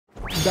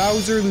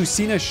Bowser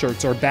Lucina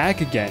shirts are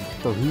back again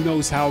for who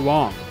knows how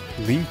long.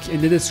 Link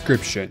in the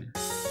description.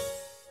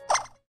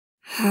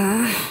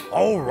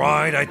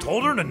 Alright, I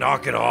told her to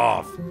knock it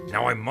off.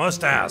 Now I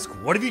must ask,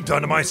 what have you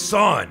done to my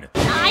son?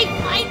 I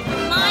fight for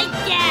my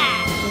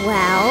dad!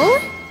 Well,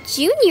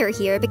 Junior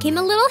here became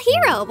a little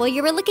hero while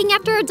you were looking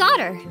after her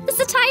daughter. This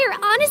attire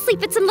honestly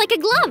fits him like a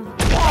glove.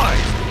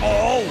 Lies!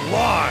 All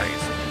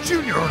lies!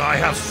 Junior and I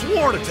have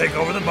sworn to take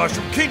over the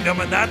Mushroom Kingdom,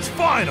 and that's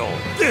final!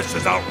 This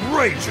is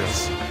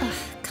outrageous!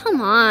 Come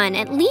on,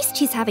 at least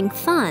she's having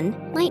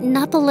fun. Lighten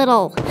up a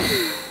little.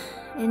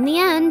 In the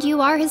end,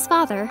 you are his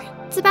father.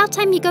 It's about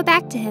time you go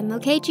back to him,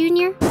 okay,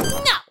 Junior?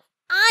 No!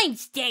 I'm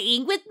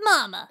staying with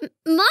Mama!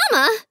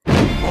 Mama?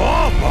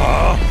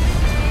 Mama!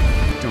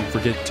 Don't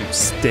forget to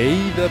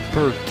stay the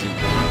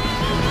perky.